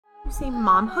You say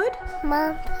momhood?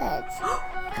 Momhood.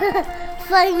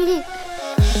 Funny.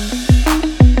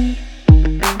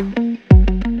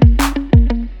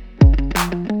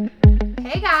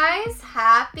 Hey guys,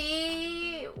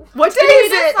 happy... What day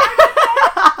is it?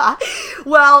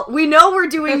 Well, we know we're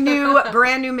doing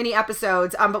brand new mini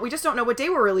episodes, but we just don't know what day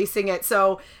we're releasing it.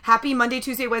 So happy Monday,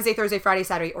 Tuesday, Wednesday, Thursday, Friday,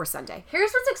 Saturday, or Sunday.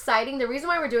 Here's what's exciting. The reason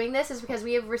why we're doing this is because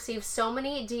we have received so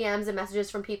many DMs and messages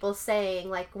from people saying,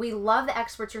 like, we love the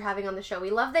experts you're having on the show.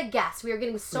 We love the guests. We are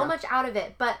getting so much out of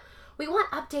it, but we want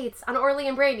updates on Orly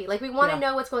and Brandy. Like, we want to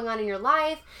know what's going on in your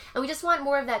life, and we just want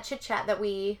more of that chit-chat that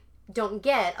we don't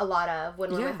get a lot of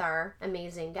when we're with our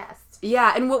amazing guests.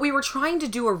 Yeah, and what we were trying to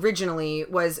do originally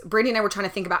was, Brandy and I were trying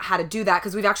to think about how to do that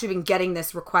because we've actually been getting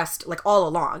this request like all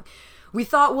along. We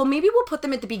thought, well, maybe we'll put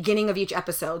them at the beginning of each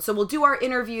episode. So we'll do our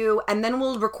interview and then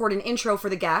we'll record an intro for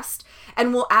the guest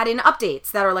and we'll add in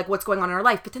updates that are like what's going on in our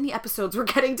life. But then the episodes were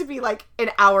getting to be like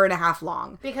an hour and a half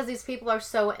long. Because these people are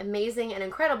so amazing and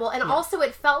incredible. And also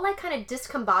it felt like kind of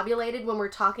discombobulated when we're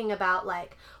talking about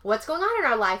like what's going on in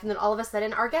our life. And then all of a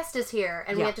sudden our guest is here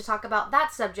and we have to talk about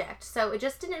that subject. So it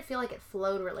just didn't feel like it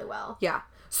flowed really well. Yeah.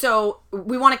 So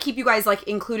we want to keep you guys like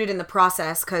included in the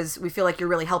process because we feel like you're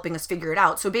really helping us figure it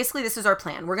out. So basically this is our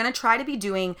plan. We're going to try to be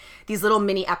doing these little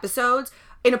mini episodes.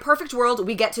 In a perfect world,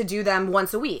 we get to do them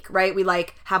once a week, right? We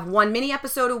like have one mini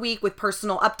episode a week with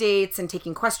personal updates and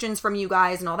taking questions from you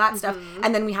guys and all that stuff.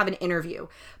 And then we have an interview.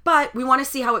 But we want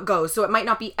to see how it goes. So it might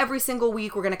not be every single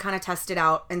week. We're going to kind of test it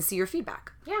out and see your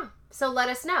feedback. Yeah. So let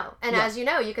us know. And as you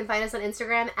know, you can find us on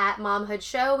Instagram at Momhood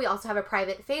Show. We also have a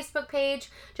private Facebook page.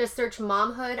 Just search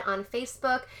Momhood on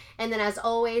Facebook. And then as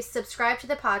always, subscribe to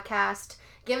the podcast.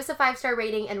 Give us a 5-star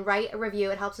rating and write a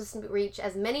review. It helps us reach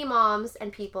as many moms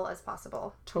and people as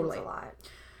possible. Totally. Means a lot.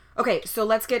 Okay, so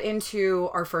let's get into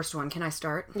our first one. Can I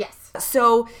start? Yes.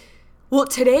 So, well,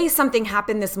 today something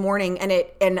happened this morning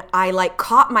and I like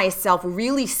caught myself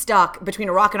really stuck between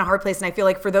a rock and a hard place. And I feel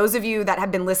like for those of you that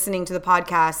have been listening to the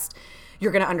podcast,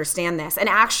 you're going to understand this. And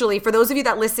actually, for those of you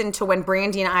that listened to when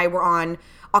Brandy and I were on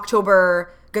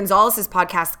October Gonzalez's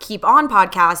podcast, Keep On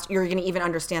podcast, you're going to even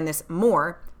understand this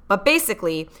more. But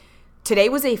basically, today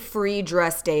was a free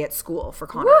dress day at school for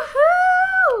Connor.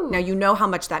 Woohoo! Now, you know how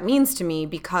much that means to me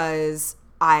because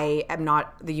I am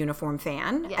not the uniform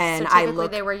fan. Yes, and so typically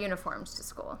they wear uniforms to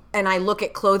school. And I look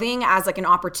at clothing as like an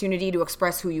opportunity to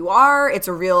express who you are. It's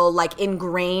a real like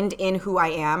ingrained in who I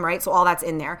am, right? So all that's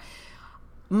in there.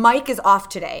 Mike is off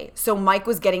today. So Mike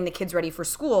was getting the kids ready for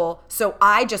school. So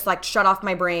I just like shut off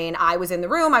my brain. I was in the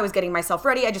room. I was getting myself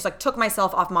ready. I just like took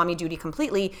myself off mommy duty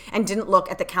completely and didn't look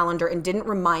at the calendar and didn't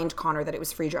remind Connor that it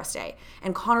was free dress day.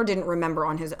 And Connor didn't remember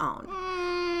on his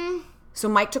own. So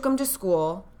Mike took him to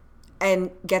school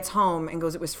and gets home and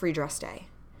goes, it was free dress day.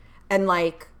 And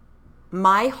like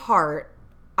my heart,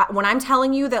 when I'm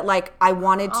telling you that like I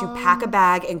wanted to pack a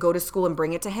bag and go to school and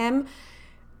bring it to him,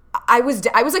 I was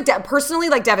like personally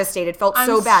like devastated, felt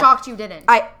so bad. I'm shocked you didn't.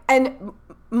 And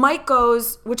Mike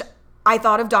goes, which I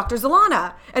thought of Dr.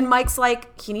 Zalana, and Mike's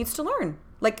like, he needs to learn.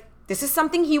 Like, this is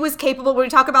something he was capable, when we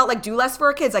talk about like do less for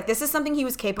our kids, like this is something he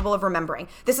was capable of remembering.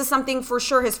 This is something for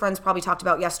sure his friends probably talked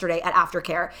about yesterday at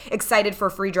aftercare, excited for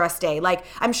free dress day. Like,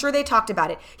 I'm sure they talked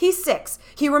about it. He's 6.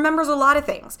 He remembers a lot of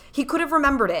things. He could have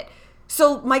remembered it.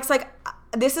 So Mike's like,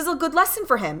 this is a good lesson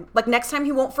for him. Like next time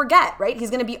he won't forget, right? He's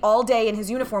going to be all day in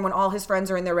his uniform when all his friends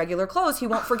are in their regular clothes. He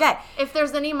won't forget. If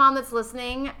there's any mom that's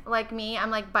listening, like me, I'm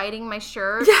like biting my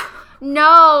shirt. Yeah.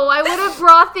 No, I would have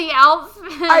brought the outfit.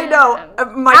 I know.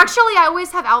 Actually, I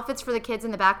always have outfits for the kids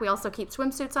in the back. We also keep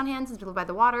swimsuits on hand since we live by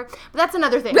the water. But that's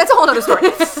another thing. That's a whole other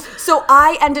story. So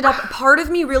I ended up, part of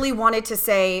me really wanted to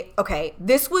say, okay,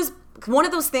 this was one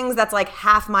of those things that's like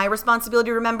half my responsibility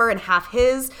to remember and half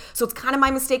his. So it's kind of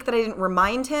my mistake that I didn't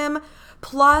remind him.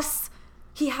 Plus,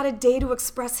 he had a day to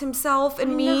express himself,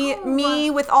 and me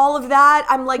with all of that,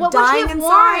 I'm like dying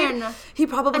inside. Worn? He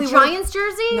probably a Giants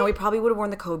jersey? No, he probably would have worn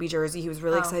the Kobe jersey. He was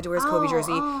really excited to wear his Kobe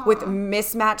jersey with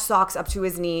mismatched socks up to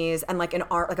his knees and like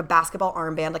a basketball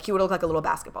armband. Like he would look like a little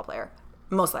basketball player,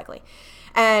 most likely.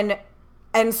 And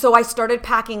so I started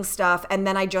packing stuff, and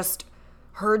then I just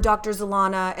heard Dr.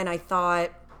 Zalana, and I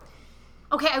thought,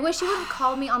 okay, I wish you would have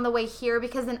called me on the way here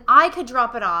because then I could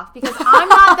drop it off because I'm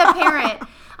not the parent.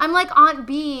 I'm like Aunt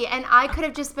B, and I could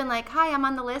have just been like, hi, I'm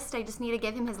on the list. I just need to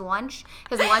give him his lunch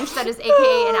that is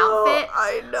AKA an outfit.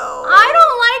 I know. I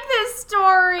don't like this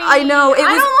story. I know.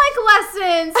 I don't like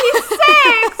lessons. He's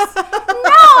 6.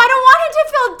 No, I don't want him to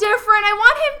feel different. I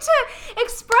want him to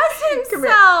express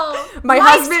himself.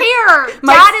 Mike's here.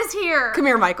 Dad is here. Come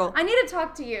here, Michael. I need to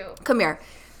talk to you. Come here.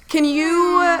 Can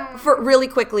you, for really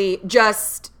quickly,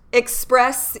 just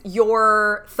express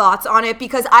your thoughts on it,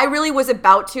 because I really was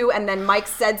about to, and then Mike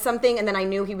said something, and then I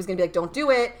knew he was going to be like, don't do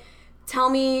it. Tell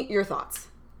me your thoughts.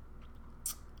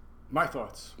 My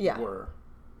thoughts were,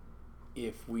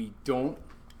 if we don't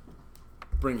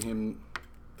bring him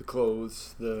the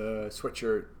clothes, the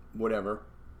sweatshirt, whatever,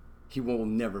 he will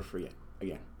never forget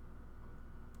again.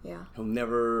 Yeah. He'll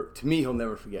never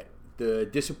forget. The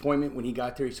disappointment when he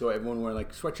got there, he saw everyone wearing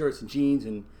like sweatshirts and jeans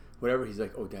and whatever. He's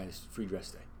like, oh, Dad, it's free dress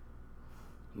day.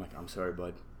 I'm like, I'm sorry,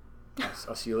 bud.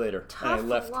 I'll see you later. And I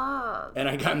left. Love. And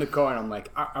I got in the car and I'm like,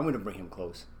 I'm going to bring him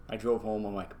clothes. I drove home.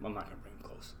 I'm like, I'm not going to bring him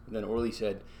clothes. And then Orly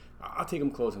said, I'll take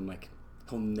him clothes. I'm like,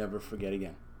 he'll never forget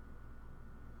again.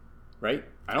 Right?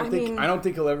 I don't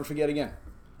think he'll ever forget again.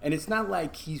 And it's not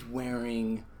like he's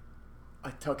wearing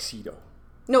a tuxedo.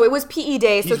 No, it was PE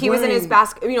day, so he was in his he's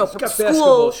got basketball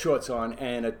school shorts on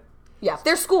and a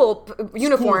their school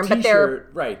uniform, school but they're t-shirt,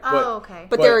 right. Oh, okay.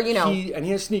 But they're, he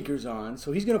has sneakers on,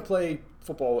 so he's going to play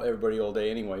football with everybody all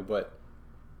day anyway, but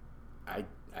I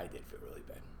did feel really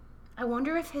bad. I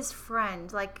wonder if his friend,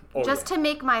 to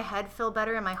make my head feel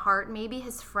better in my heart, maybe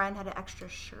his friend had an extra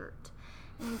shirt.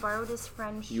 And he borrowed his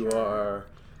friend's shirt.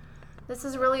 This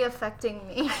is really affecting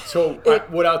me. So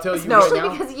what I'll tell you right now,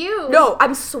 because you. No,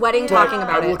 I'm sweating talking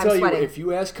about it. I will tell I'm sweating. you, if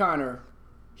you ask Connor,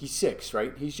 he's 6,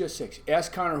 right? He's just 6.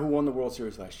 Ask Connor who won the World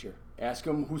Series last year. Ask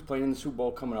him who's playing in the Super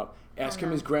Bowl coming up. Ask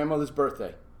him his grandmother's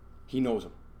birthday. He knows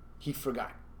him. He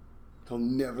forgot. He'll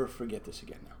never forget this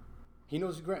again now. He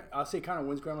knows I'll say, Connor,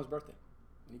 when's grandma's birthday?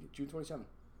 June 27th.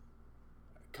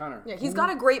 Connor. Yeah, he's got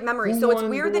a great memory, so it's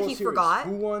weird that he forgot.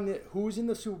 Who's in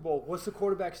the Super Bowl? What's the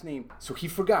quarterback's name? So he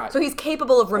forgot. So he's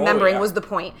capable of remembering was the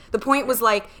point. The point was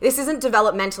like, this isn't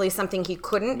developmentally something he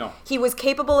couldn't. No. He was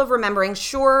capable of remembering.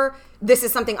 Sure, this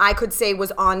is something I could say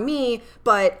was on me,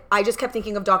 but I just kept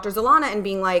thinking of Dr. Zalana and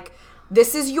being like,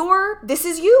 this is you.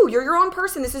 You're your own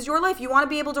person. This is your life. You want to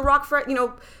be able to rock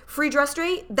free dress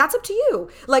day? That's up to you.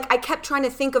 Like, I kept trying to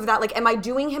think of that. Like, am I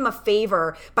doing him a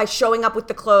favor by showing up with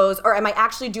the clothes, or am I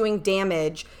actually doing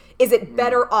damage? Is it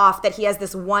better off that he has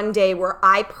this one day where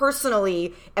I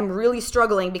personally am really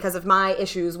struggling because of my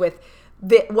issues with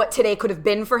what today could have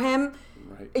been for him?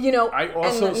 Right. I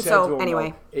also said to him,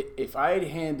 anyway, if I had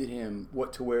handed him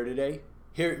what to wear today,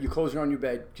 here, your clothes are on your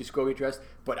bed, just go get dressed.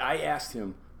 But I asked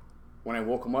him, when I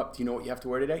woke him up, do you know what you have to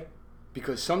wear today?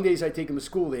 Because some days I take him to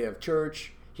school, they have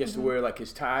church. He has to wear like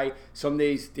his tie. Some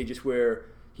days they just wear,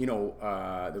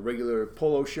 the regular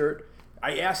polo shirt.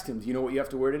 I asked him, do you know what you have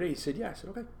to wear today? He said, yeah. I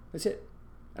said, okay, that's it.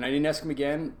 And I didn't ask him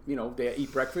again. They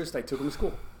eat breakfast. I took him to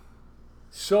school.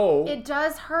 So it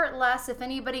does hurt less, if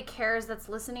anybody cares that's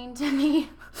listening to me.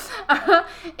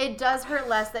 It does hurt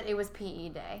less that it was PE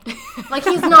day. Like,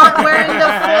 he's not wearing the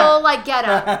full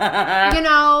getup,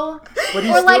 But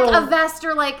or still, a vest,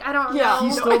 or I don't know.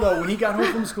 He still, though, when he got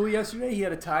home from school yesterday, he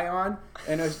had a tie on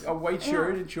and a white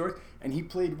shirt and shorts, and he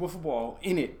played wiffle ball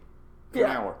in it for an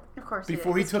hour. Of course,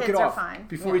 before he took it off.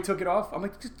 Before he took it off, I'm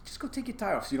like, just go take your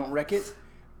tie off so you don't wreck it.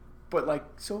 But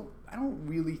so I don't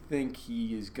really think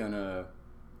he is gonna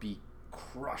be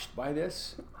crushed by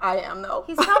this. I am, though.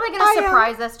 He's probably going to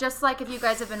surprise us, just like if you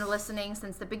guys have been listening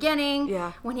since the beginning.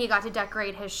 Yeah. When he got to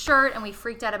decorate his shirt, and we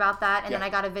freaked out about that, and then I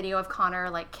got a video of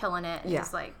Connor killing it. And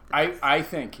he's like, I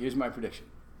think, here's my prediction.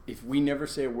 If we never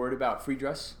say a word about free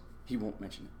dress, he won't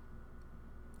mention it.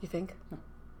 You think? No.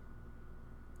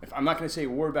 If I'm not going to say a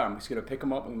word about it, I'm just going to pick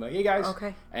him up and be like, hey guys.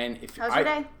 Okay. And if how's your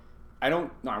day? I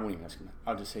won't even ask him that.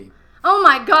 I'll just say, oh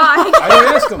my God. I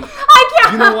don't ask them. I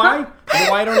can't. You know why? You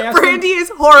know why I don't ask Brandy them?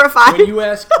 is horrified.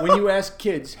 When you ask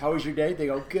kids, how was your day? They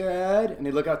go, good. And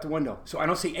they look out the window. So I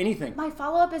don't say anything. My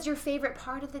follow-up is your favorite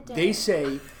part of the day. They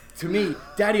say to me,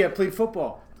 Daddy, I played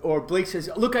football. Or Blake says,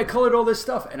 look, I colored all this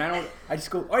stuff. And I just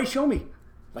go, all right, show me.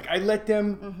 I let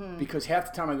them, because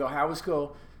half the time I go, how was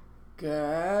school?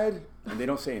 Good. And they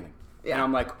don't say anything. Yeah. And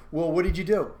I'm like, well, what did you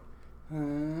do?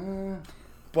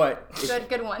 But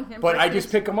good one. But I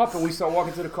just pick them up and we start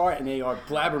walking to the car and they are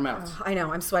blabbermouths. I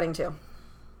know. I'm sweating too.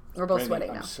 We're both sweating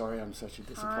now. I'm sorry. I'm such a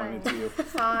disappointment to you.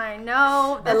 Fine.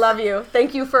 No. I love you.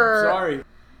 Thank you for... Sorry.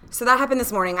 So that happened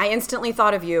this morning. I instantly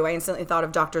thought of you. I instantly thought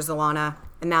of Dr. Zalana.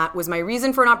 And that was my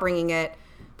reason for not bringing it.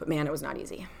 But man, it was not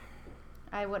easy.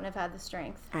 I wouldn't have had the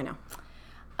strength. I know.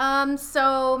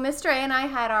 So Mr. A and I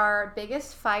had our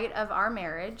biggest fight of our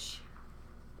marriage.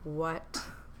 What?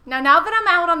 Now that I'm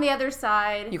out on the other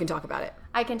side, you can talk about it.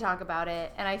 I can talk about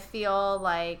it, and I feel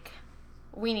like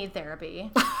we need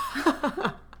therapy.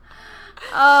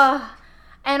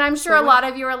 And I'm sure a lot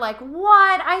of you are like,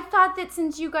 what? I thought that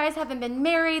since you guys haven't been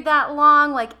married that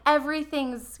long,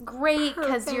 everything's great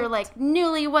because you're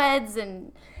newlyweds.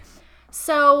 And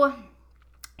so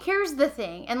here's the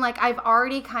thing. And, like, I've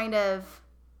already kind of,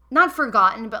 not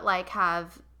forgotten, but, like,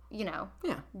 have, you know,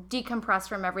 decompressed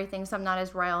from everything, so I'm not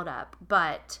as riled up.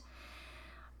 But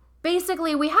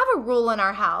basically, we have a rule in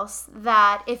our house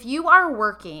that if you are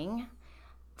working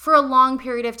for a long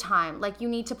period of time, like you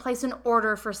need to place an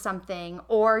order for something,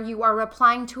 or you are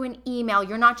replying to an email,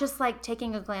 you're not just like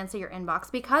taking a glance at your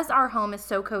inbox. Because our home is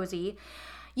so cozy,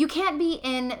 you can't be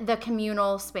in the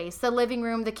communal space, the living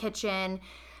room, the kitchen,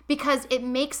 because it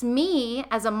makes me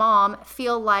as a mom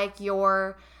feel like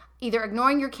you're either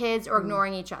ignoring your kids or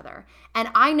ignoring each other. And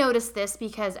I noticed this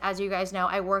because, as you guys know,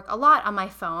 I work a lot on my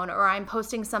phone, or I'm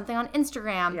posting something on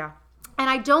Instagram. Yeah. And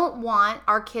I don't want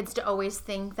our kids to always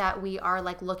think that we are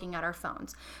like looking at our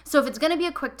phones. So if it's going to be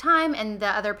a quick time and the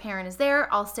other parent is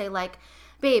there, I'll say like,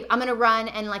 babe, I'm going to run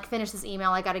and like finish this email.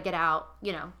 I got to get out.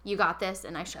 You know, you got this.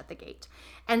 And I shut the gate.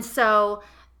 And so,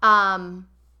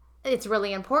 it's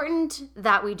really important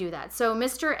that we do that. So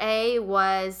Mr. A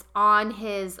was on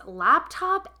his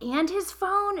laptop and his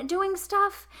phone doing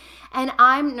stuff, and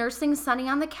I'm nursing Sunny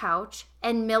on the couch,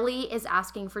 and Millie is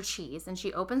asking for cheese, and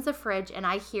she opens the fridge, and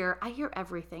I hear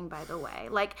everything, by the way.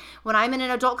 Like, when I'm in an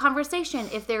adult conversation,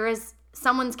 if there is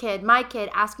someone's kid, my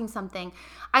kid, asking something,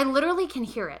 I literally can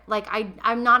hear it. Like,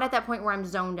 I'm not at that point where I'm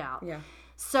zoned out. Yeah.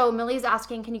 So Millie's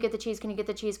asking, can you get the cheese? Can you get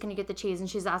the cheese? Can you get the cheese? And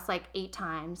she's asked like 8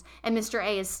 times. And Mr.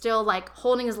 A is still like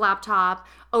holding his laptop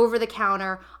over the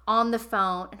counter on the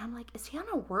phone. And I'm like, is he on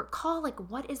a work call? Like,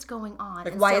 what is going on?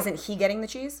 Like, why isn't he getting the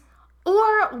cheese?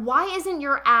 Or why isn't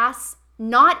your ass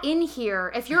not in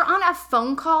here? If you're on a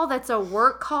phone call that's a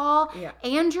work call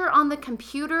and you're on the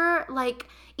computer, like,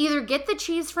 either get the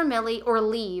cheese from Millie or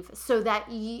leave so that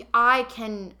I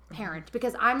can parent,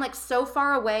 because I'm like so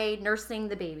far away nursing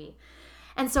the baby.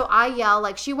 And so I yell,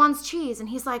 like, she wants cheese. And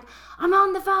he's like, I'm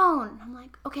on the phone. I'm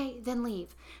like, okay, then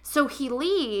leave. So he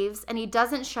leaves and he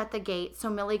doesn't shut the gate. So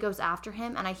Millie goes after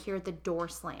him and I hear the door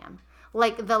slam.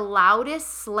 Like the loudest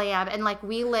slam. And like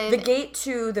we live. The gate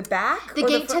to the back? The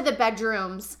gate to the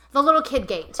bedrooms. The little kid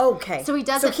gate. Okay. So he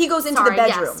doesn't. So he goes into the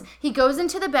bedroom. Yes. He goes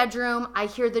into the bedroom. I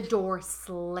hear the door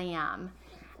slam.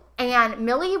 And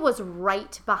Millie was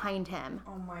right behind him.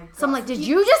 Oh my God. So I'm like, did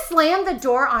you just slam the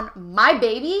door on my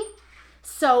baby?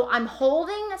 So I'm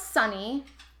holding Sunny.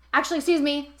 Actually, excuse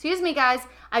me, guys.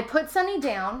 I put Sunny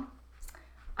down.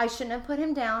 I shouldn't have put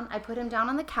him down. I put him down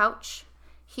on the couch.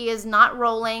 He is not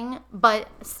rolling, but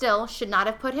still should not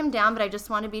have put him down. But I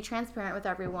just want to be transparent with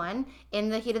everyone. In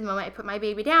the heat of the moment, I put my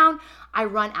baby down. I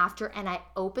run after and I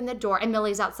open the door. And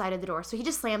Millie's outside of the door. So he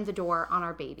just slammed the door on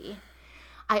our baby.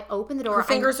 I open the door. Her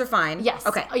fingers are fine? Yes.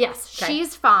 Okay. Yes. Okay.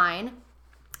 She's fine.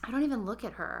 I don't even look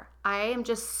at her. I am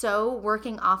just so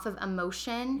working off of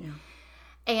emotion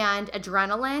and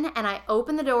adrenaline. And I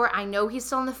open the door. I know he's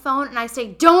still on the phone. And I say,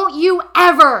 don't you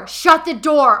ever shut the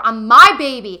door on my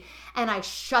baby. And I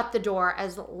shut the door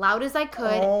as loud as I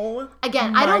could. Oh,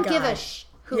 again, I don't give a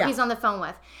who he's on the phone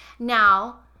with.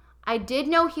 Now, I did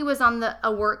know he was on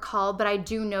a work call, but I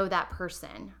do know that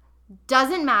person.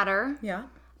 Doesn't matter. Yeah.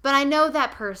 But I know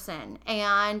that person.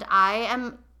 And I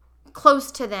am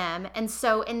close to them. And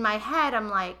so in my head, I'm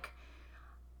like,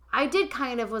 I did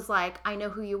kind of was like, I know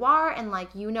who you are, and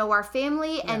like, you know our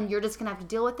family, and you're just gonna have to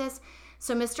deal with this.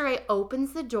 So Mr. A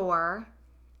opens the door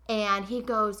and he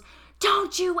goes,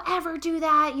 don't you ever do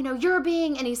that. You know,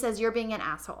 and he says, you're being an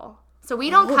asshole. So we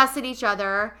don't cuss at each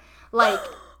other. Like,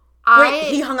 Wait,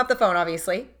 he hung up the phone,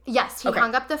 obviously. Yes, he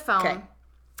hung up the phone. Okay.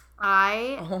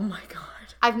 Oh my God.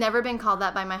 I've never been called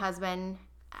that by my husband.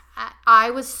 I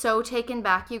was so taken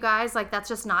back, you guys. Like, that's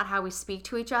just not how we speak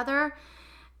to each other.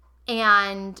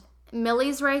 And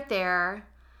Millie's right there.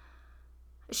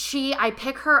 I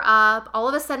pick her up. All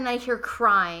of a sudden, I hear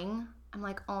crying. I'm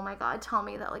like, oh my God, tell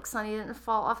me that like Sunny didn't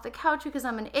fall off the couch because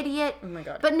I'm an idiot. Oh my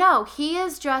God. But no, he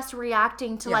is just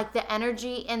reacting to like the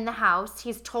energy in the house.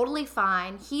 He's totally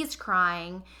fine. He's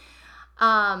crying.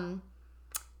 And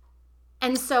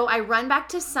so I run back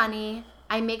to Sunny.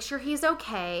 I make sure he's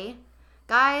okay.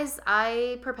 Guys,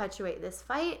 I perpetuate this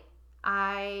fight.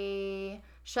 I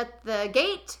shut the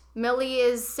gate. Millie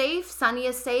is safe. Sunny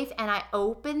is safe. And I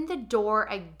open the door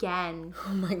again.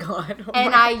 Oh my God.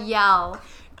 I yell,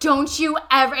 don't you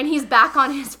ever. And he's back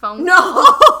on his phone. No,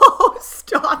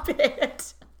 stop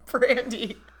it,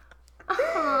 Brandy.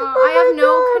 I have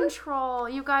no control.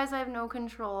 You guys, I have no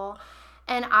control.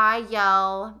 And I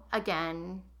yell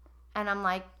again. And I'm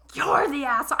like, you're the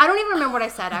asshole. I don't even remember what I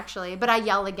said, actually, but I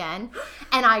yell again.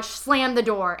 And I slam the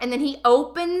door. And then he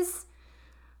opens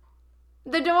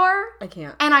the door. I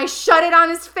can't. And I shut it on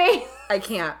his face. I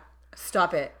can't.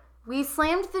 Stop it. We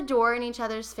slammed the door in each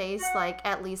other's face like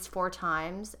at least 4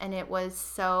 times. And it was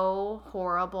so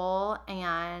horrible.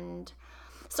 And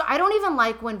So I don't even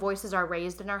like when voices are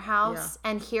raised in our house.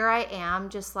 Yeah. And here I am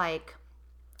just like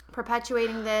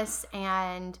perpetuating this,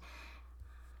 and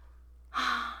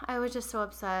I was just so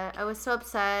upset. I was so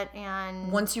upset.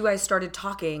 And once you guys started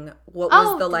talking, what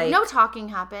was the like? No talking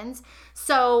happens.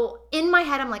 So in my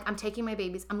head, I'm like, I'm taking my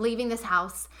babies. I'm leaving this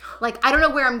house. Like, I don't know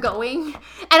where I'm going.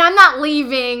 And I'm not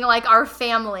leaving, like, our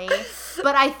family.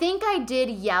 But I think I did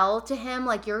yell to him,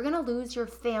 like, you're going to lose your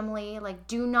family. Like,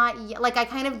 do not yell. Like, I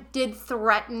kind of did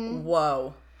threaten.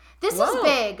 Whoa. This is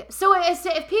big. So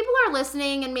if people are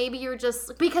listening and maybe you're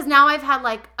just, because now I've had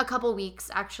like a couple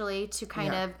weeks actually to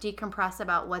kind of decompress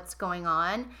about what's going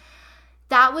on.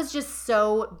 That was just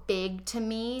so big to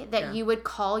me that you would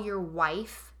call your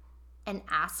wife an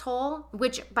asshole,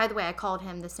 which by the way, I called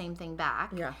him the same thing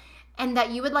back. Yeah. And that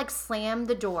you would like slam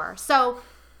the door. So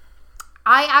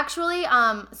I actually,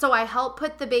 so I helped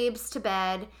put the babes to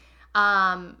bed.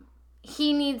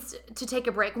 He needs to take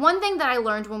a break. One thing that I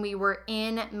learned when we were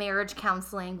in marriage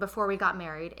counseling before we got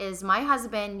married is my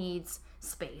husband needs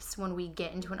space when we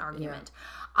get into an argument. Yeah.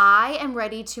 I am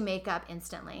ready to make up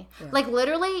instantly. Yeah. Like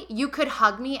literally, you could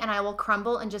hug me and I will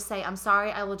crumble and just say, I'm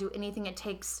sorry, I will do anything it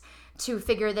takes to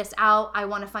figure this out. I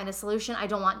want to find a solution. I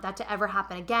don't want that to ever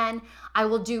happen again. I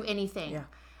will do anything. Yeah.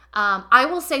 I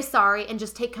will say sorry and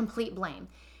just take complete blame.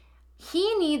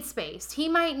 He needs space. He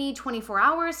might need 24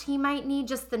 hours. He might need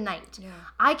just the night. Yeah.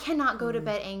 I cannot go to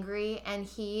bed angry, and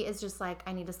he is just like,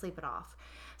 I need to sleep it off.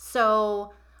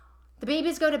 So the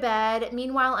babies go to bed.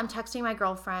 Meanwhile, I'm texting my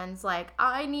girlfriends like,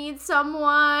 I need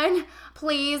someone.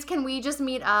 Please, can we just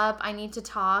meet up? I need to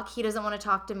talk. He doesn't want to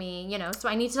talk to me, you know, so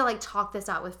I need to like talk this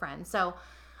out with friends. So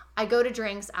I go to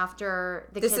drinks after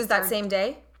the kids. This is that same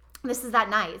day? This is that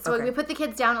night. So we put the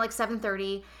kids down at like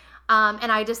 7:30.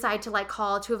 And I decide to like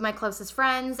call two of my closest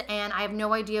friends, and I have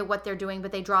no idea what they're doing,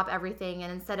 but they drop everything.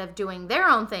 And instead of doing their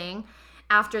own thing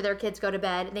after their kids go to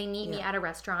bed, they meet me at a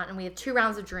restaurant, and we have 2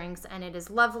 rounds of drinks, and it is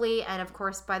lovely. And of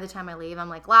course, by the time I leave, I'm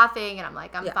like laughing and I'm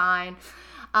like, I'm fine.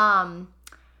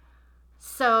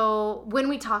 So when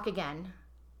we talk again,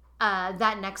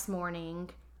 that next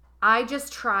morning, I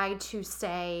just tried to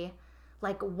say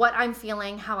like what I'm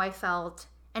feeling, how I felt.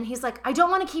 And he's like, I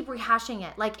don't want to keep rehashing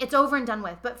it. Like, it's over and done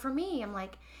with. But for me, I'm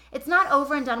like, it's not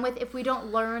over and done with if we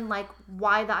don't learn, like,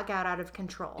 why that got out of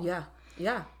control. Yeah,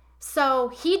 yeah. So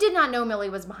he did not know Millie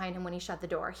was behind him when he shut the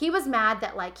door. He was mad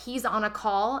that, like, he's on a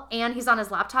call and he's on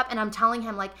his laptop. And I'm telling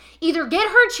him, like, either get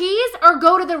her cheese or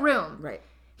go to the room. Right.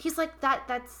 He's like,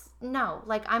 that's, no.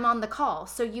 Like, I'm on the call.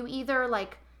 So you either,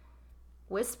 like,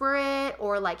 whisper it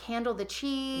or, like, handle the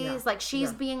cheese. Yeah. Like,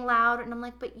 she's being loud. And I'm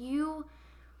like, but you...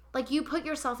 Like, you put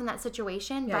yourself in that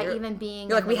situation by even being...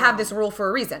 You're like, we have this rule for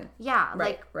a reason. Yeah.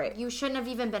 Right. You shouldn't have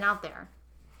even been out there.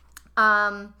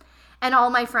 And all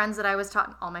my friends that I was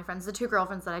talking... All my friends, the 2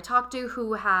 girlfriends that I talked to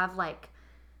who have, like,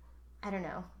 I don't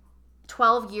know,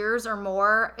 12 years or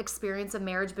more experience of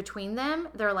marriage between them,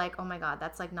 they're like, oh my God,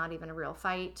 that's, like, not even a real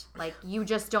fight. Like, you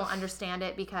just don't understand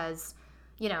it because...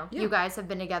 You know, you guys have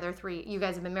been together you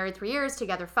guys have been married 3 years,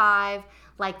 together 5.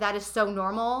 Like, that is so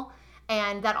normal.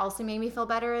 And that also made me feel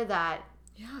better that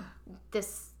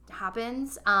this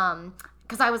happens.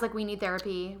 Because I was like, we need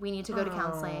therapy. We need to go to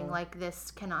counseling. Like, this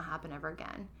cannot happen ever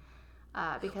again.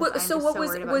 Because I'm just so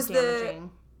worried about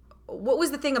damaging. What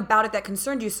was the thing about it that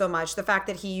concerned you so much? The fact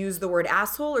that he used the word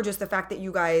asshole, or just the fact that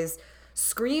you guys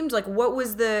screamed? Like, what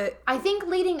was the... I think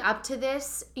leading up to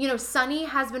this, you know, Sunny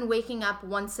has been waking up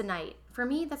once a night. For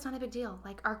me, that's not a big deal.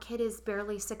 Like, our kid is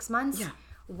barely 6 months. Yeah.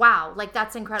 Wow. Like,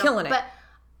 that's incredible. Killing it. But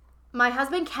my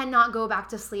husband cannot go back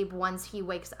to sleep once he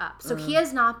wakes up. So he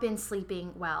has not been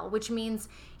sleeping well, which means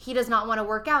he does not want to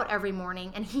work out every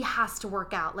morning, and he has to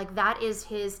work out. Like, that is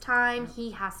his time.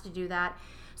 He has to do that.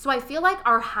 So I feel like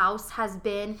our house has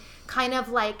been kind of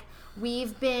like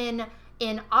we've been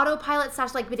in autopilot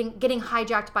 / like getting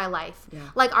hijacked by life. Yeah.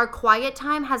 Like, our quiet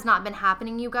time has not been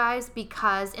happening, you guys,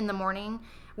 because in the morning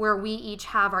where we each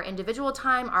have our individual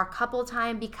time, our couple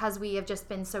time, because we have just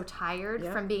been so tired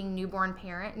from being newborn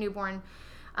parents, newborn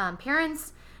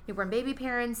baby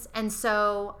parents. And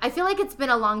so I feel like it's been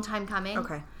a long time coming.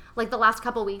 Okay. Like, the last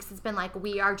couple weeks, it's been like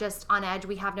we are just on edge.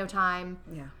 We have no time.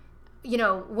 Yeah. You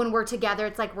know, when we're together,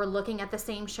 it's like we're looking at the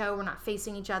same show. We're not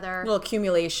facing each other. A little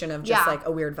accumulation of just like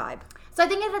a weird vibe. So I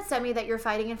think it upset me that you're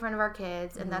fighting in front of our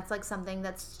kids, and that's like something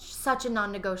that's such a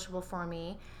non-negotiable for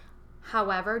me.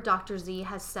 However, Dr. Z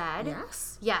has said...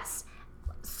 Yes.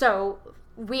 So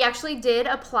we actually did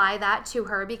apply that to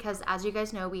her because, as you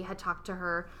guys know, we had talked to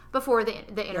her before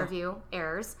the interview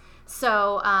airs.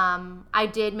 So I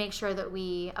did make sure that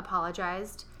we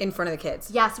apologized. In front of the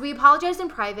kids. Yeah, so we apologized in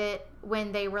private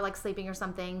when they were like sleeping or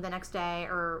something the next day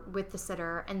or with the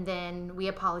sitter. And then we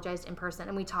apologized in person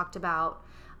and we talked about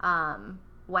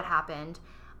what happened.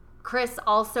 Chris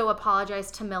also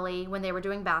apologized to Millie when they were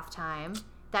doing bath time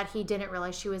that he didn't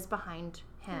realize she was behind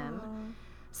him. Aww.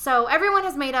 So everyone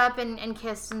has made up and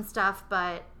kissed and stuff,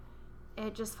 but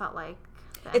it just felt like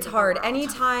it's hard.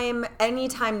 Anytime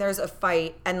there's a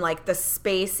fight and like the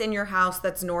space in your house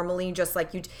that's normally just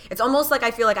like it's almost like I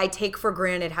feel like I take for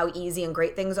granted how easy and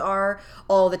great things are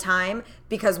all the time,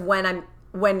 because when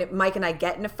Mike and I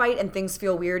get in a fight and things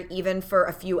feel weird even for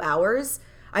a few hours,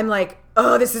 I'm like,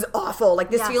 oh, this is awful.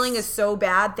 Like this feeling is so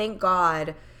bad. Thank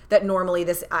God that normally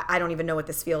I don't even know what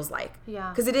this feels like. Yeah.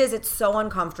 Because it's so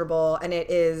uncomfortable, and it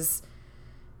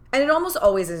almost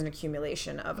always is an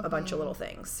accumulation of a bunch of little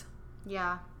things.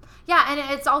 Yeah. Yeah, and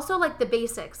it's also like the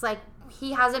basics. Like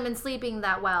he hasn't been sleeping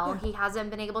that well. He hasn't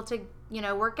been able to,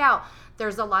 work out.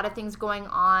 There's a lot of things going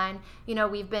on.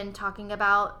 We've been talking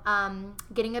about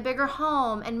getting a bigger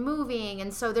home and moving.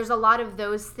 And so there's a lot of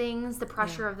those things, the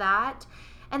pressure of that.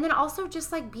 And then also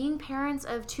just like being parents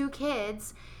of 2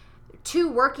 kids,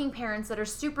 2 working parents that are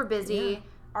super busy. Yeah.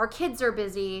 Our kids are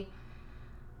busy.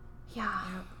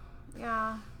 Yeah.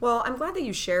 Well, I'm glad that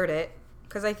you shared it,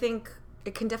 because I think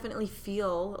it can definitely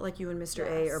feel like you and Mr.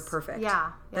 A are perfect.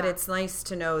 Yeah. That it's nice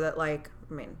to know that, like,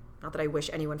 I mean, not that I wish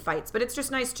anyone fights, but it's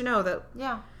just nice to know that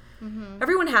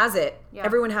everyone has it. Yeah.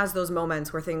 Everyone has those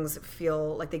moments where things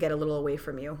feel like they get a little away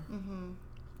from you. Mm-hmm.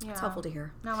 Yeah. It's helpful to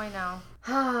hear. No, I know.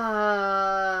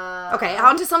 Okay,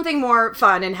 on to something more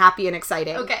fun and happy and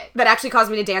exciting. Okay. That actually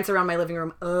caused me to dance around my living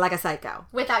room like a psycho.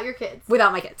 Without your kids.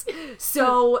 Without my kids.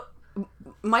 So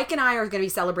Mike and I are going to be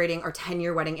celebrating our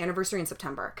 10-year wedding anniversary in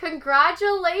September.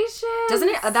 Congratulations. Doesn't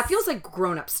it? That feels like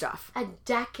grown-up stuff. A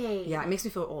decade. Yeah, it makes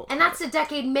me feel old. And that's a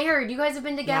decade married. You guys have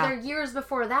been together years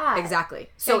before that. Exactly.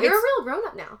 So you're a real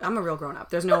grown-up now. I'm a real grown-up.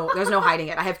 There's no hiding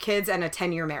it. I have kids and a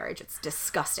 10-year marriage. It's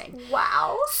disgusting.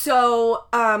 Wow. So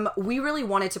we really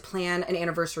wanted to plan an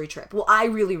anniversary trip. Well, I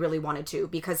really, really wanted to,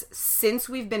 because since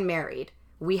we've been married,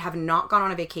 we have not gone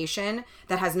on a vacation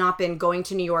that has not been going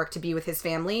to New York to be with his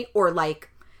family, or like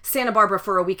Santa Barbara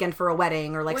for a weekend for a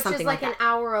wedding, or like something like that. Which is like an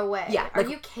hour away. Yeah. Are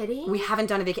you kidding? We haven't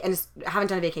done a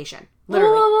vacation.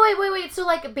 Literally. Whoa, wait. So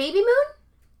like Baby Moon?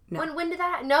 No. When did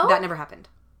that? No? That never happened.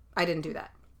 I didn't do that.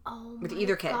 Oh with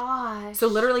either kid. Gosh. So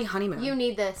literally honeymoon. You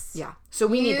need this. Yeah. So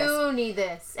we need this. You need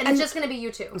this. And it's just going to be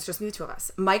you two. It's just me, the 2 of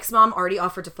us. Mike's mom already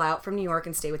offered to fly out from New York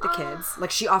and stay with the kids. Like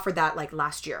she offered that like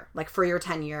last year. Like for your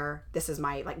 10-year, this is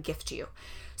my like gift to you.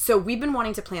 So we've been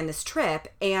wanting to plan this trip,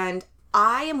 and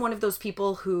I am one of those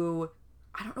people who,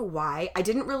 I don't know why,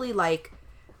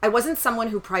 I wasn't someone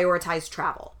who prioritized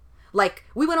travel. Like,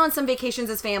 we went on some vacations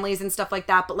as families and stuff like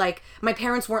that, but like, my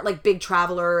parents weren't like big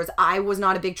travelers. I was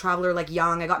not a big traveler, like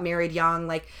young. I got married young.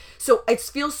 Like, so it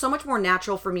feels so much more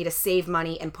natural for me to save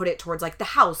money and put it towards like the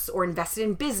house or invest it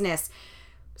in business.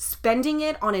 Spending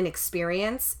it on an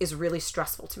experience is really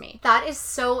stressful to me. That is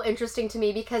so interesting to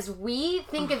me, because we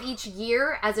think of each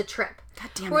year as a trip.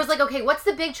 God damn it. Whereas like, okay, what's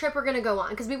the big trip we're going to go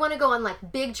on? Because we want to go on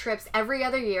like big trips every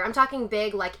other year. I'm talking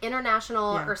big, like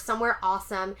international or somewhere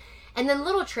awesome. And then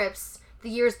little trips the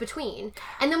years between.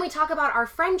 And then we talk about our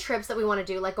friend trips that we want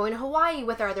to do, like going to Hawaii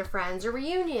with our other friends or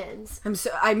reunions.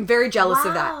 I'm very jealous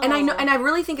of that. And I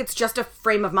really think it's just a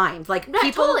frame of mind. Like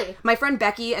totally. My friend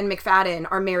Becky and McFadden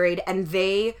are married, and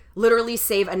they literally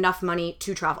save enough money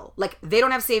to travel. Like they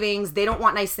don't have savings, they don't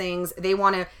want nice things. They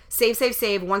want to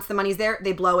save. Once the money's there,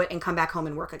 they blow it and come back home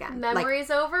and work again. Memories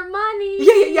over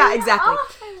money. Yeah, exactly.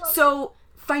 So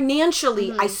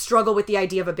financially, I struggle with the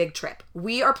idea of a big trip.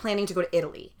 We are planning to go to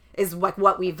Italy. Is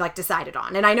what we've like decided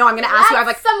on. And I know I'm going to ask you, I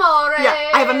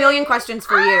have a million questions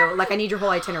for you. Like I need your whole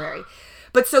itinerary.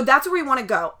 But so that's where we want to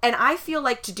go. And I feel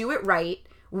like to do it right,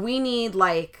 we need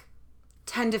like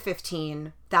 $10,000 to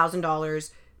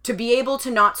 $15,000 to be able to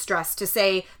not stress, to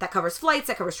say that covers flights,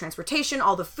 that covers transportation,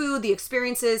 all the food, the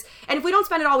experiences. And if we don't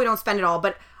spend it all, we don't spend it all.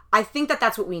 But I think that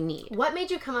that's what we need. What made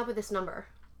you come up with this number?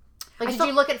 Like, did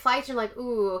you look at flights and you're like,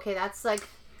 ooh, okay, that's like...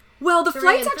 Well, the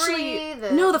flights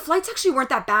actually weren't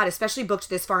that bad, especially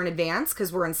booked this far in advance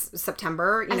because we're in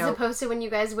September. As opposed to when you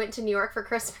guys went to New York for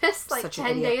Christmas, like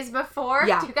 10 days before.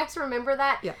 Yeah. Do you guys remember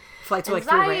that? Yeah. Flights were like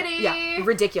 $3,000. Yeah,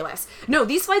 ridiculous. No,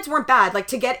 these flights weren't bad. Like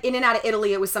to get in and out of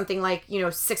Italy, it was something like,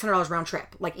 $600 round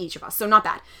trip, like each of us. So not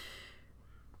bad.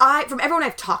 From everyone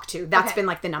I've talked to, that's been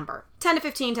like the number. 10 to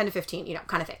 15, kind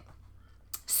of thing.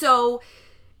 So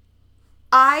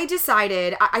I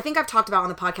decided, I think I've talked about on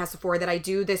the podcast before that I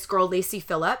do this girl, Lacey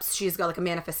Phillips. She's got like a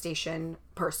manifestation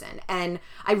person, and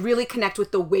I really connect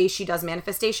with the way she does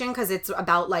manifestation because it's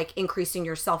about like increasing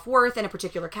your self-worth in a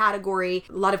particular category.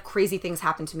 A lot of crazy things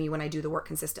happen to me when I do the work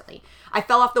consistently. I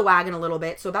fell off the wagon a little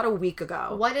bit, so about a week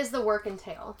ago. What does the work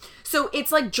entail? So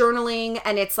it's like journaling,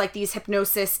 and it's like these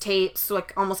hypnosis tapes, so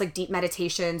like almost like deep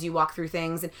meditations. You walk through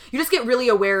things and you just get really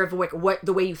aware of like what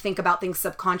the way you think about things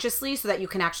subconsciously so that you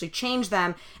can actually change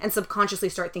them and subconsciously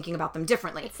start thinking about them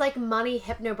differently. It's like money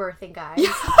hypnobirthing, guys.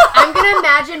 I'm gonna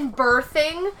imagine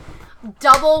birthing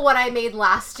double what I made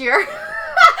last year.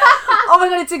 Oh my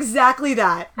god, it's exactly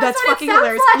that. That's what it fucking sounds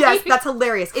hilarious. like. Yes, that's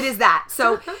hilarious. It is that.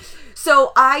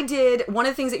 So I did, one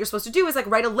of the things that you're supposed to do is like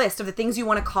write a list of the things you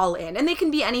want to call in. And they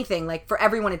can be anything. Like for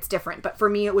everyone it's different. But for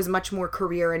me it was much more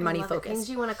career and money focused. Things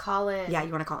you want to call in. Yeah,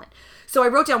 you want to call in. So I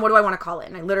wrote down, what do I want to call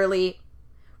in? I literally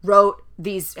wrote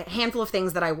these handful of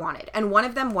things that I wanted. And one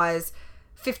of them was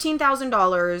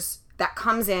 $15,000 that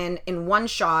comes in one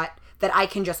shot that I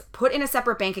can just put in a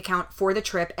separate bank account for the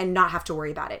trip and not have to worry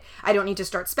about it. I don't need to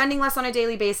start spending less on a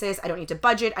daily basis. I don't need to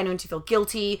budget. I don't need to feel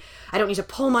guilty. I don't need to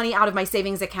pull money out of my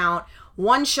savings account.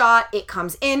 One shot, it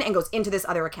comes in and goes into this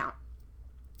other account.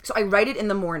 So I write it in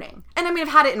the morning. And I mean,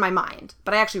 I've had it in my mind,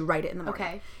 but I actually write it in the morning.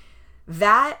 Okay.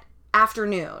 That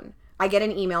afternoon, I get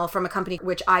an email from a company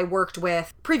which I worked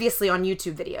with previously on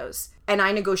YouTube videos, and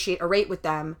I negotiate a rate with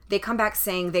them. They come back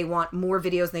saying they want more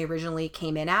videos than they originally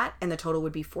came in at, and the total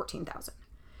would be $14,000.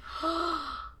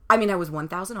 I mean, I was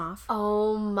 $1,000 off.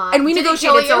 Oh my. And we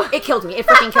negotiated, so it killed me. It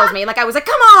freaking killed me. Like, I was like,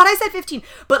 come on, I said 15.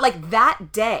 But like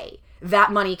that day,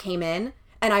 that money came in,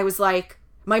 and I was like,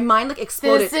 my mind like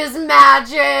exploded. This is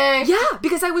magic. Yeah,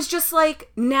 because I was just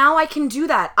like, now I can do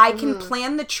that. I can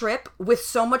plan the trip with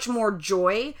so much more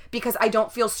joy because I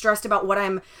don't feel stressed about what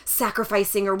I'm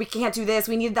sacrificing, or we can't do this,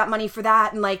 we need that money for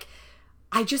that. And like,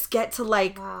 I just get to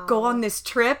like go on this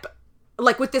trip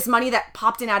like with this money that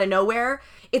popped in out of nowhere.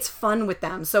 It's fun with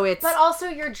them. So it's... But also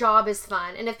your job is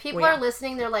fun. And if people are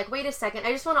listening, they're like, wait a second,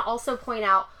 I just want to also point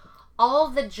out all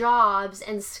the jobs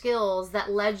and skills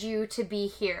that led you to be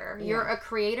here. Yeah. You're a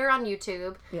creator on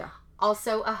YouTube. Yeah.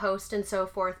 Also a host and so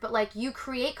forth. But like, you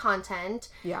create content.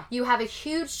 Yeah. You have a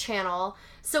huge channel.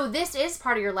 So this is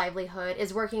part of your livelihood,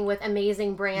 is working with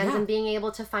amazing brands and being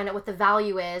able to find out what the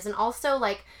value is. And also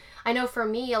like, I know for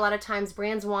me, a lot of times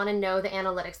brands want to know the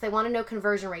analytics. They want to know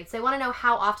conversion rates. They want to know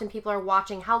how often people are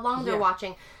watching, how long they're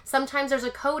watching. Sometimes there's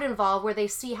a code involved where they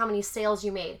see how many sales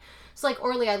you made. So like,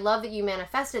 Orly, I love that you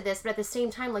manifested this, but at the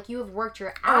same time, like, you have worked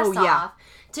your ass off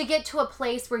to get to a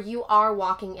place where you are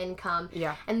walking income.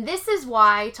 Yeah. And this is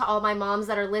why, to all my moms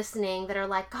that are listening, that are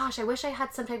like, gosh, I wish I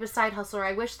had some type of side hustle, or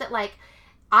I wish that like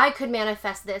I could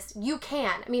manifest this. You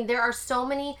can. I mean, there are so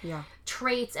many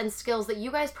traits and skills that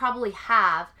you guys probably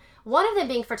have. One of them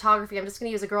being photography. I'm just going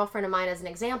to use a girlfriend of mine as an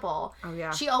example. Oh,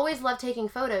 yeah. She always loved taking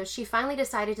photos. She finally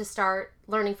decided to start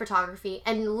learning photography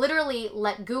and literally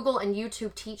let Google and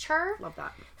YouTube teach her. Love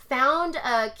that. Found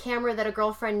a camera that a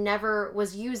girlfriend never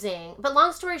was using. But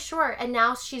long story short, and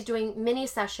now she's doing mini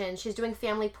sessions. She's doing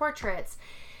family portraits.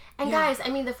 And guys, I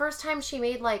mean, the first time she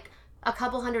made like a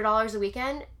couple $100s a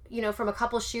weekend, you know, from a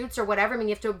couple shoots or whatever. I mean,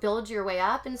 you have to build your way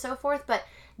up and so forth. But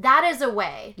that is a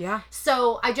way. Yeah.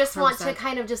 So I just 100%. Want to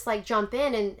kind of just like jump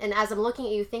in and as I'm looking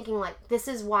at you thinking like, this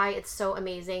is why it's so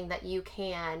amazing that you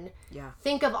can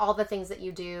think of all the things that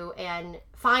you do and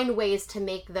find ways to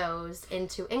make those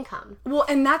into income. Well,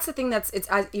 and that's the thing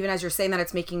even as you're saying that,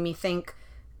 it's making me think,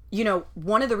 you know,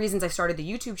 one of the reasons I started the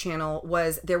YouTube channel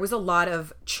was there was a lot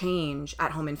of change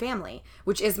at Home and Family,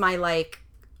 which is my like,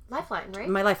 lifeline, right?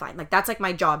 My lifeline. Like, that's like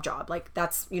my job. Like,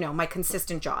 that's, you know, my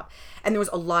consistent job. And there was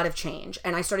a lot of change.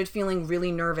 And I started feeling really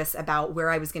nervous about where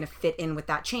I was going to fit in with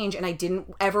that change. And I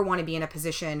didn't ever want to be in a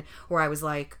position where I was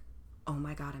like, oh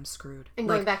my God, I'm screwed. And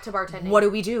going back to bartending. What do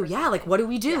we do? Yeah, like, what do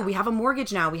we do? Yeah. We have a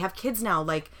mortgage now. We have kids now.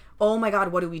 Like, oh my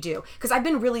God, what do we do? Because I've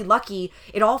been really lucky.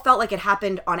 It all felt like it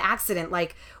happened on accident.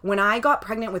 Like, when I got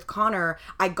pregnant with Connor,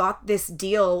 I got this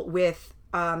deal with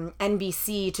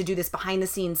NBC to do this behind the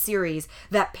scenes series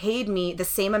that paid me the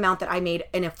same amount that I made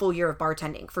in a full year of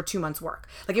bartending for 2 months work.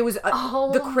 Like, it was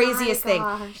the craziest thing.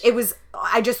 It was,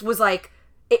 I just was like,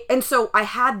 and so I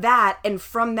had that. And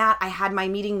from that, I had my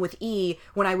meeting with E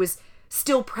when I was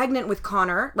still pregnant with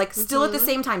Connor, like still at the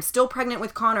same time, still pregnant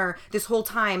with Connor this whole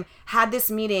time, had this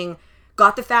meeting,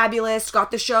 got the Fabulous,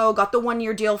 got the show, got the 1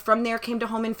 year deal. From there came to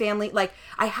Home and Family. Like,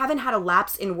 I haven't had a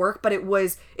lapse in work, but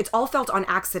it's all felt on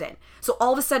accident. So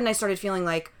all of a sudden I started feeling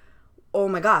like, oh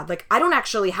my God, like, I don't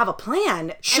actually have a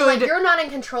plan. And like, you're not in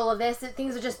control of this.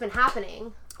 Things have just been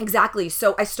happening. Exactly.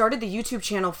 So I started the YouTube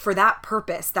channel for that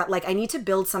purpose, that like, I need to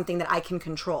build something that I can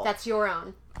control. That's your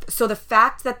own. So the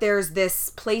fact that there's this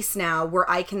place now where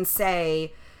I can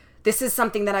say, this is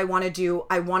something that I want to do.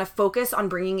 I want to focus on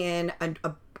bringing in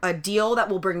a deal that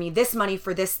will bring me this money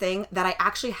for this thing, that I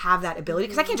actually have that ability.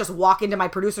 Because I can't just walk into my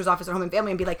producer's office or Home and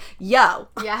Family and be like, yo,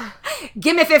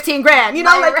 give me 15 grand. You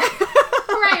know,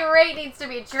 my rate needs to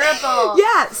be triple.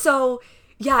 Yeah. So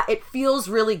yeah, it feels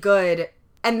really good.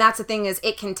 And that's the thing, is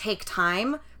it can take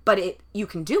time, but you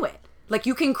can do it. Like,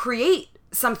 you can create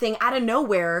something out of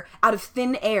nowhere, out of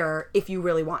thin air, if you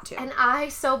really want to. And I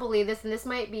so believe this, and this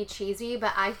might be cheesy,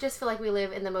 but I just feel like we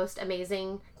live in the most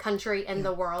amazing country in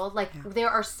the world. Like, there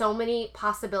are so many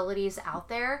possibilities out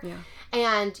there. Yeah.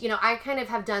 And, you know, I kind of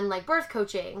have done, like, birth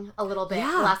coaching a little bit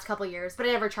the last couple of years, but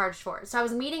I never charged for it. So I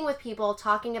was meeting with people,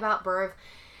 talking about birth,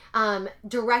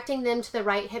 directing them to the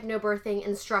right hypnobirthing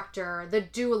instructor, the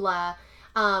doula,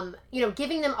 you know,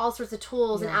 giving them all sorts of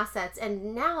tools and assets.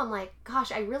 And now I'm like,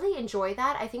 gosh, I really enjoy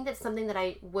that. I think that's something that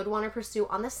I would want to pursue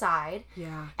on the side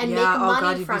and make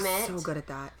money from it. So good at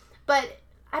that. But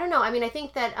I don't know. I mean, I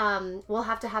think that we'll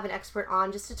have to have an expert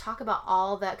on just to talk about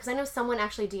all that, because I know someone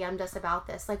actually DM'd us about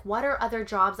this. Like, what are other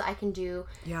jobs that I can do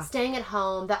staying at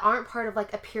home that aren't part of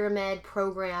like a pyramid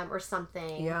program or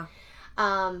something? Yeah.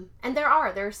 And there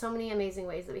are so many amazing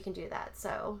ways that we can do that.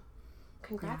 So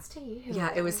congrats to you.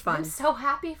 Yeah, it was fun. I'm so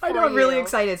happy for you. I know, I'm really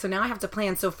excited. So now I have to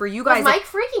plan. So for you guys... Was Mike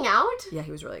freaking out? Yeah,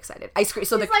 he was really excited. What?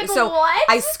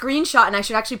 I screenshot, and I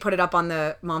should actually put it up on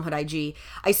the Momhood IG.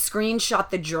 I screenshot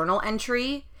the journal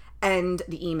entry and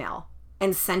the email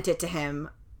and sent it to him,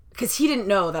 because he didn't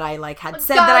know that I had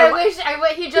said that I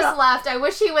wish he just left. I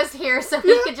wish he was here so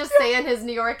he could just say in his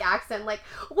New York accent, like,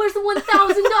 where's the $1,000?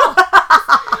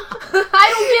 I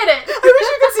don't get it. I wish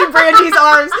you could see Brandy's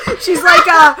arms. She's like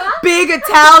a big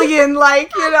Italian,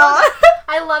 you know.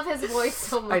 I love his voice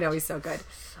so much. I know, he's so good.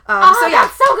 So yeah,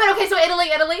 that's so good. Okay, so Italy.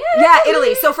 Yeah,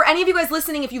 Italy. So for any of you guys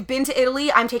listening, if you've been to Italy,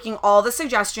 I'm taking all the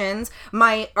suggestions.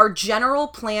 Our general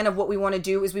plan of what we want to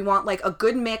do is we want a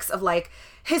good mix of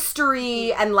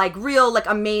history and real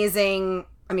amazing.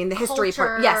 I mean, the history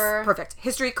part. Yes, perfect.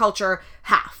 History, culture,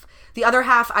 half. The other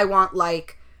half, I want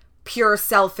pure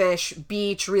selfish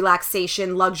beach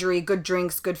relaxation, luxury, good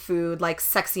drinks, good food,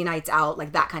 sexy nights out,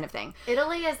 that kind of thing.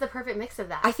 Italy is the perfect mix of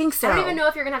that. I think so. I don't even know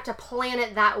if you're gonna have to plan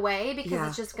it that way, because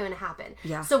it's just going to happen.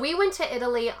 Yeah. So we went to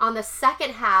Italy on the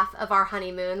second half of our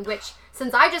honeymoon, which,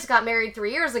 since I just got married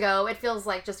 3 years ago, it feels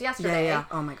like just yesterday. Yeah.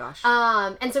 Oh my gosh.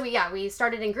 And so we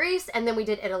started in Greece, and then we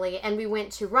did Italy, and we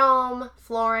went to Rome,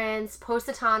 Florence,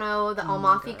 Positano, the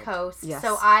Amalfi Coast. Yes.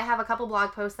 So I have a couple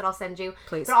blog posts that I'll send you.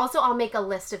 Please. But also I'll make a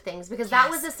list of things, because that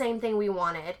was the same thing we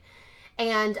wanted.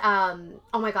 And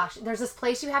oh my gosh, there's this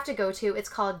place you have to go to. It's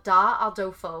called Da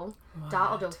Aldolfo. What?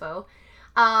 Da Aldolfo.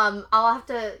 I'll have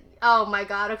to. Oh my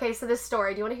god. Okay, so this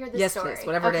story. Do you want to hear this story? Yes, please.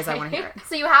 Whatever it is, I want to hear it.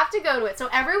 So you have to go to it. So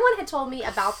everyone had told me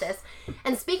about this.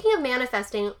 And speaking of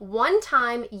manifesting, one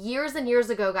time, years and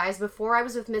years ago, guys, before I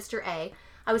was with Mr. A,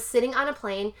 I was sitting on a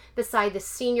plane beside this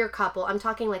senior couple. I'm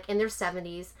talking in their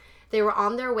 70s. They were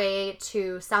on their way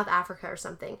to South Africa or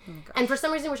something. Oh and for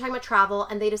some reason, we're talking about travel,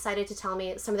 and they decided to tell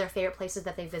me some of their favorite places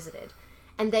that they visited.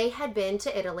 And they had been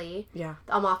to Italy, the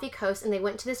Amalfi Coast, and they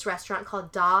went to this restaurant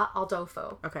called Da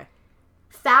Aldolfo. Okay.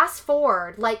 Fast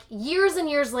forward, years and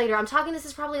years later, I'm talking this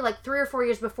is probably 3 or 4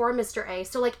 years before Mr. A.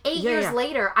 So 8 years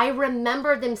later, I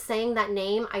remembered them saying that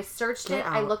name. I searched it,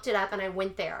 I looked it up, and I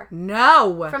went there.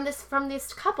 No! From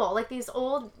this couple, these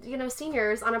old,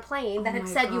 seniors on a plane that had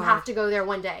said you have to go there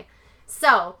one day.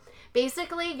 So,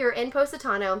 basically, you're in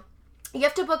Positano. You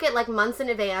have to book it months in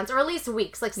advance, or at least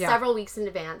weeks, several weeks in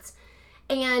advance.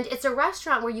 And it's a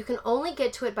restaurant where you can only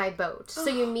get to it by boat. So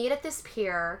you meet at this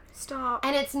pier. Stop.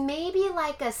 And it's maybe a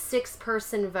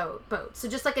 6-person boat. So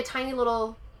just a tiny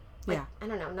little, I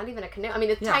don't know, not even a canoe. I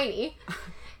mean, it's tiny.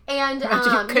 And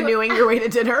canoeing your way to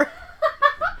dinner.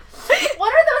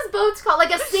 What are those boats called?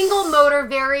 A single motor,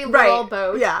 very little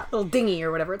boat. Yeah, little dinghy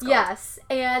or whatever it's called. Yes.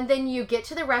 And then you get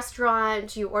to the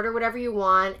restaurant, you order whatever you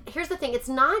want. Here's the thing, it's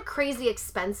not crazy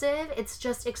expensive. It's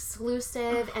just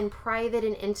exclusive and private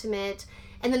and intimate.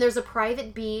 And then there's a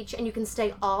private beach, and you can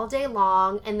stay all day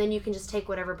long, and then you can just take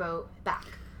whatever boat back.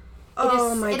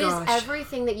 It is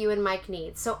everything that you and Mike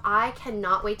need. So I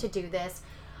cannot wait to do this.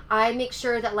 I make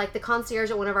sure that the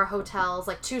concierge at one of our hotels,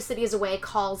 2 cities away,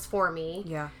 calls for me.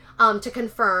 Yeah. To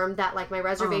confirm that my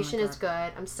reservation is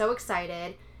good. I'm so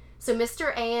excited. So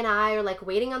Mr. A and I are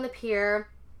waiting on the pier.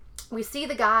 We see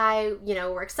the guy,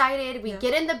 we're excited. We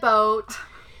get in the boat.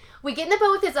 We get in the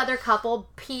boat with this other couple,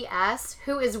 P.S.,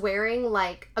 who is wearing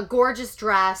a gorgeous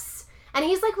dress. And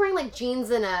he's wearing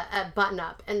jeans and a button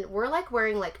up. And we're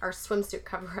wearing our swimsuit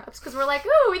cover ups, because we're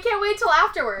ooh, we can't wait till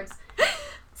afterwards.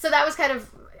 So that was kind of,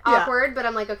 awkward, but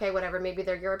I'm like, okay, whatever. Maybe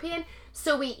they're European.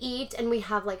 So we eat and we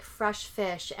have like fresh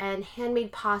fish and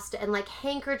handmade pasta and like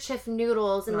handkerchief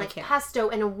noodles and like pesto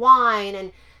and wine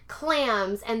and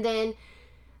clams. And then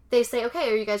they say, okay,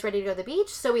 are you guys ready to go to the beach?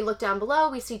 So we look down below.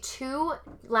 We see 2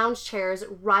 lounge chairs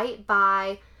right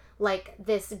by like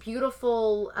this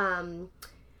beautiful,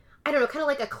 I don't know, kind of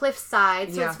like a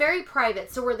cliffside. So it's very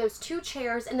private. So we're those 2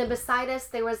 chairs. And then beside us,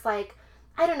 there was like,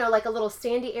 I don't know, like a little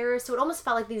sandy area. So it almost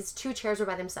felt like these 2 chairs were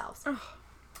by themselves.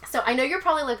 So I know you're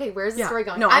probably like, okay, where's the story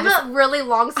going? No, I'm a really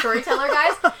long storyteller,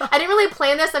 guys. I didn't really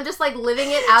plan this. I'm just like living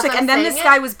it as I'm and then the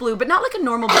sky was blue, but not like a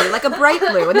normal blue, like a bright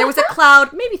blue. And there was a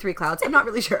cloud, maybe 3 clouds. I'm not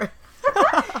really sure.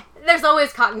 There's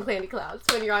always cotton candy clouds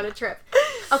when you're on a trip.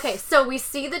 Okay, so we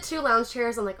see the 2 lounge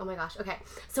chairs. I'm like, oh my gosh, okay.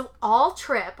 So all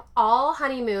trip, all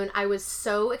honeymoon, I was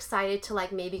so excited to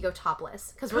like maybe go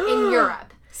topless because we're in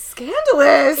Europe.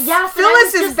 Scandalous. Yeah, so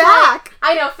Phyllis is back.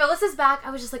 I know, Phyllis is back.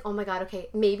 I was just like, oh my God, okay,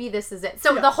 maybe this is it.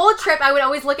 So the whole trip, I would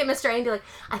always look at Mr. A and be like,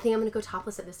 I think I'm going to go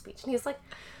topless at this beach. And he's like,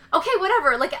 okay,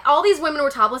 whatever. Like, all these women were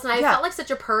topless, and I felt like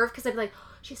such a perv because I'd be like,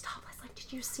 oh, she's topless. Like,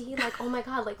 did you see? Like, oh my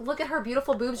God, like, look at her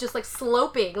beautiful boobs just, like,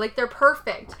 sloping. Like, they're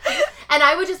perfect. And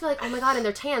I would just be like, oh my God, and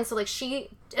they're tan. So, like, she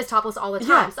is topless all the time.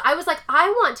 Yeah. So I was like, I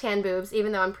want tan boobs,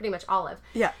 even though I'm pretty much olive.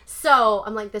 Yeah. So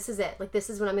I'm like, this is it. Like, this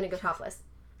is when I'm going to go topless.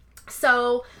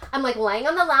 So I'm like laying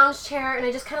on the lounge chair and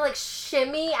I just kind of like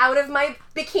shimmy out of my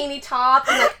bikini top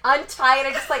and like untie it.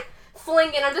 I just like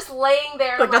fling it. I'm just laying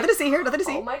there. Look, nothing to see here, nothing to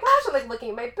see. Oh my gosh. I'm like looking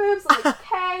at my boobs. I'm like,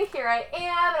 okay, here I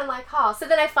am. And I'm like, oh. So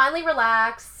then I finally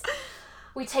relax.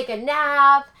 We take a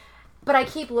nap. But I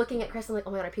keep looking at Chris. I'm like,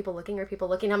 oh my God, are people looking? Are people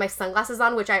looking? I have my sunglasses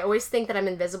on, which I always think that I'm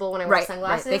invisible when I wear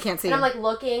sunglasses. Right, they can't see And you. I'm like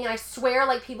looking, and I swear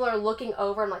like people are looking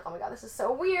over. I'm like, oh my God, this is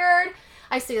so weird.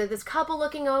 I see like this couple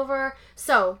looking over.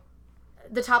 So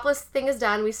the topless thing is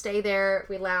done. We stay there.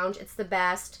 We lounge. It's the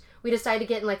best. We decide to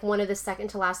get in like one of the second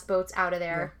to last boats out of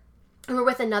there. Yeah. And we're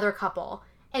with another couple.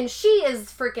 And she is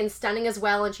freaking stunning as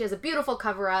well. And she has a beautiful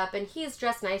cover up. And he's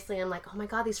dressed nicely. And I'm like, oh my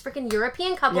God, these freaking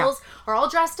European couples are all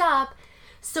dressed up.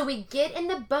 So we get in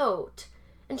the boat.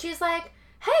 And she's like,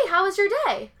 hey, how was your day?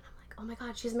 I'm like, oh my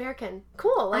God, she's American.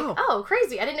 Cool. Like, oh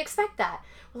crazy. I didn't expect that.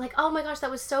 We're like, oh my gosh, that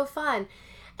was so fun.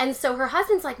 And so her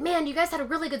husband's like, man, you guys had a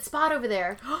really good spot over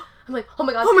there. I'm like, oh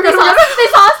my God. They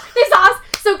saw us.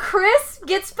 So Chris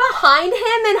gets behind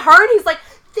him and her, and he's like,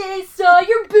 they saw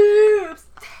your boobs.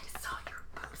 They saw your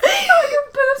boobs. And I'm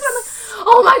like,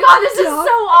 oh my God, this is so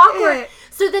awkward.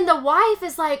 So then the wife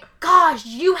is like, gosh,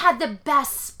 you had the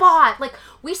best spot. Like,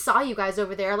 we saw you guys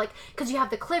over there, like, because you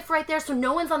have the cliff right there, so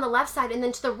no one's on the left side. And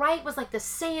then to the right was, like, the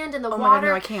sand and the water. My God,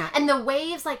 no, I can't. And the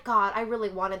waves, like, God, I really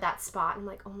wanted that spot. I'm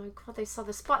like, oh my God, they saw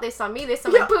the spot. They saw me. They saw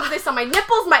my boobs. They saw my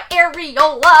nipples, my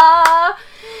areola.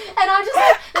 And I'm just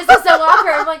like, this is so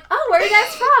awkward. I'm like, oh, where are you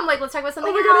guys from? Like, let's talk about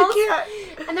something else. God, I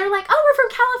can't. And they're like, oh, we're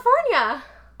from California.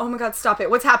 Oh my God, stop it.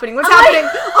 What's happening? What's happening?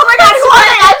 Oh my God,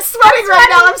 I'm sweating right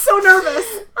now. I'm so nervous.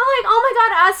 I'm like, oh my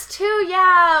God, us too,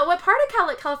 yeah. What part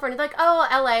of California? They're like, oh,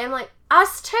 LA. I'm like,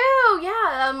 us too,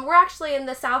 yeah. We're actually in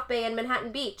the South Bay in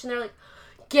Manhattan Beach. And they're like,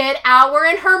 get out, we're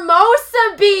in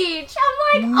Hermosa Beach.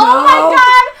 I'm like, oh my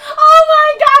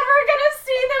God, we're going to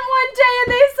see them one day.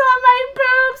 And they saw my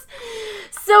boobs.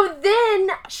 So then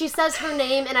she says her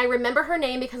name, and I remember her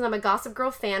name because I'm a Gossip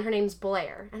Girl fan. Her name's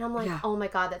Blair. And I'm like, oh my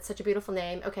God, that's such a beautiful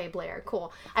name. Okay, Blair,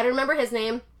 cool. I don't remember his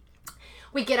name.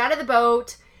 We get out of the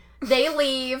boat. They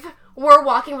leave. We're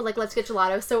walking. We're like, let's get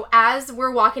gelato. So as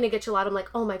we're walking to get gelato, I'm like,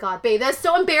 oh my God, babe, that's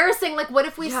so embarrassing. Like, what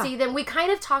if we see them? We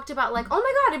kind of talked about like, oh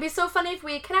my God, it'd be so funny if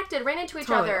we connected, ran into each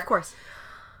other. Of course.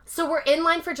 So we're in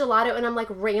line for gelato, and I'm like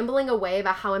rambling away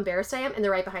about how embarrassed I am, and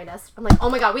they're right behind us. I'm like, oh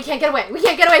my God, we can't get away. We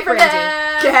can't get away from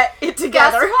them. Get it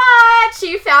together. Guess what?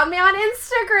 She found me on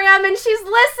Instagram, and she's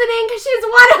listening because she's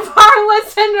one of our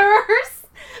listeners.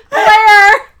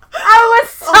 Blair, I was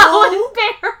so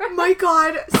embarrassed. My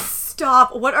God,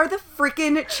 stop. What are the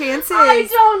freaking chances? I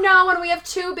don't know. And we have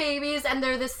 2 babies, and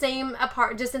they're the same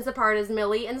distance apart as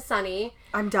Millie and Sunny.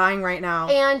 I'm dying right now.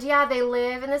 And yeah, they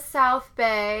live in the South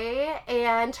Bay,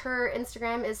 and her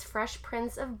Instagram is Fresh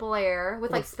Prince of Blair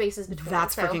with like spaces between.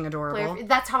 That's freaking adorable. Blair,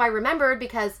 that's how I remembered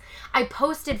because I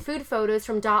posted food photos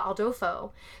from Da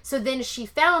Aldofo. So then she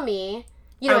found me,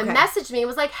 and messaged me and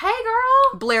was like, hey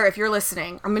girl. Blair, if you're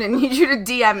listening, I'm going to need you to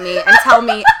DM me and tell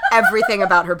me everything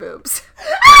about her boobs.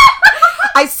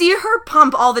 I see her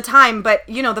pump all the time, but,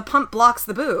 the pump blocks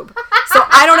the boob. So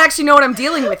I don't actually know what I'm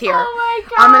dealing with here. Oh, my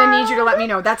God. I'm going to need you to let me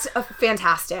know. That's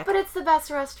fantastic. But it's the best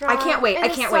restaurant. I can't wait. It I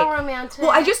is can't so wait. Romantic.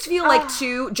 Well, I just feel like,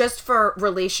 too, just for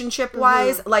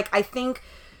relationship-wise, like, I think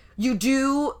you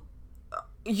do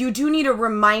need a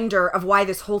reminder of why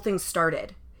this whole thing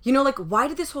started. you know, like, why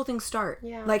did this whole thing start?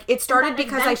 Yeah. Like, it started that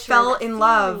because I adventure, fell that in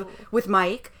love feeling. with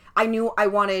Mike. I knew I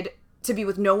wanted to be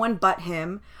with no one but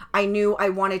him. I knew I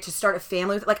wanted to start a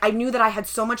family with, like, I knew that I had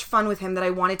so much fun with him that I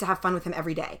wanted to have fun with him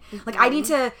every day. Like, I need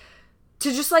to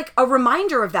just, like, a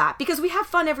reminder of that, because we have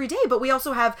fun every day, but we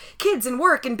also have kids and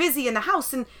work and busy in the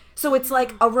house. And so it's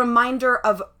like a reminder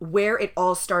of where it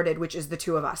all started, which is the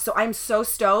two of us. So I'm so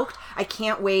stoked. I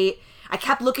can't wait. I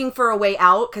kept looking for a way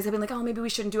out because I've been like, oh, maybe we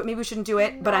shouldn't do it. Maybe we shouldn't do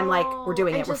it. But I'm like, we're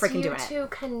doing it. We're freaking doing it. You two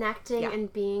connecting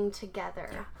and being together.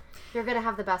 Yeah. You're going to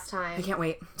have the best time. I can't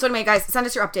wait. So anyway, guys, send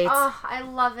us your updates. Oh, I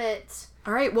love it.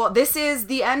 All right. Well, this is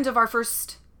the end of our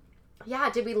first Yeah.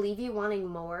 Did we leave you wanting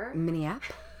more? mini app.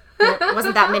 It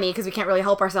wasn't that many because we can't really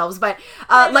help ourselves. But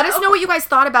let us know what you guys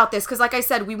thought about this, because like I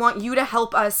said, we want you to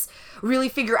help us really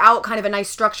figure out kind of a nice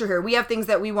structure here. We have things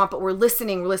that we want, but we're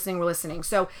listening.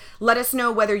 So let us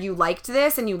know whether you liked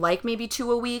this and you like maybe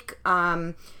 2 a week.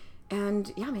 And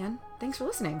yeah, man, thanks for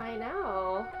listening. I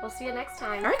know. We'll see you next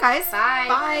time. All right, guys. Bye.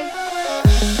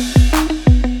 Bye.